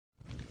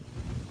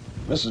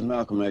Mrs.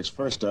 Malcolm X,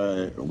 first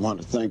I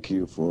want to thank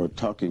you for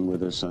talking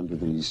with us under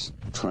these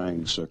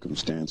trying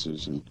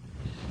circumstances, and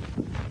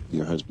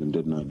your husband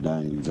did not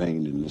die in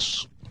vain in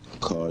this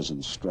cause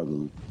and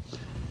struggle.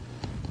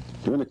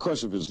 During the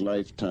course of his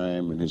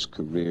lifetime and his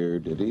career,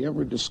 did he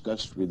ever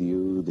discuss with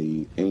you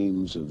the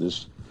aims of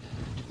this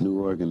new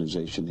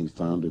organization he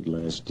founded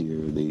last year,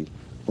 the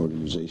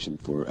Organization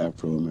for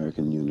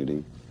Afro-American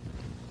Unity?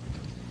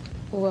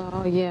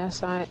 Well,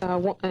 yes.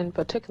 In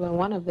particular,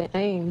 one of the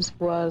aims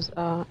was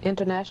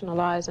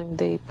internationalizing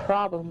the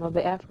problem of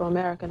the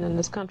Afro-American in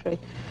this country.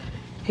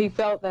 He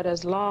felt that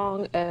as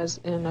long as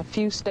in a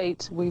few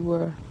states we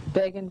were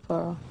begging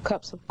for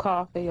cups of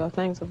coffee or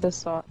things of this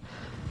sort,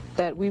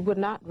 that we would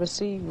not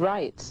receive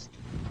rights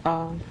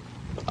all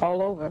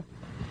over.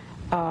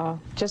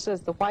 Just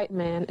as the white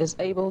man is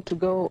able to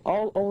go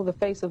all over the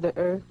face of the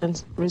earth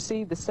and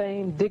receive the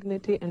same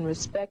dignity and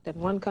respect in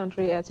one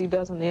country as he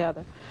does in the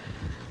other,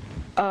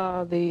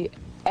 the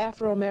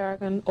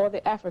Afro-American or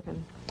the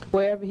African,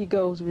 wherever he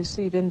goes,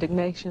 receive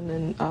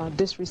indignation and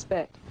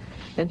disrespect.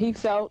 And he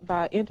felt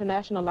by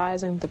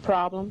internationalizing the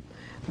problem,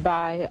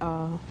 by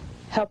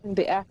helping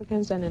the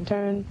Africans, and in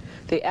turn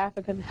the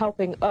African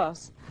helping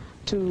us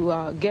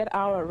to get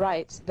our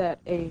rights, that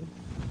a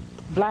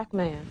black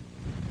man,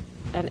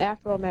 an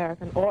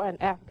Afro-American or an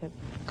African,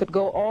 could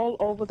go all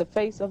over the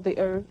face of the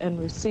earth and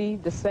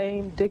receive the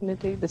same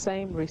dignity, the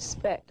same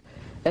respect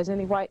as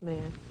any white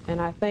man. And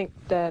I think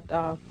that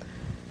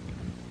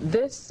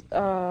this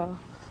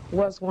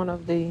was one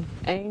of the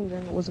aims,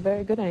 and it was a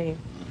very good aim.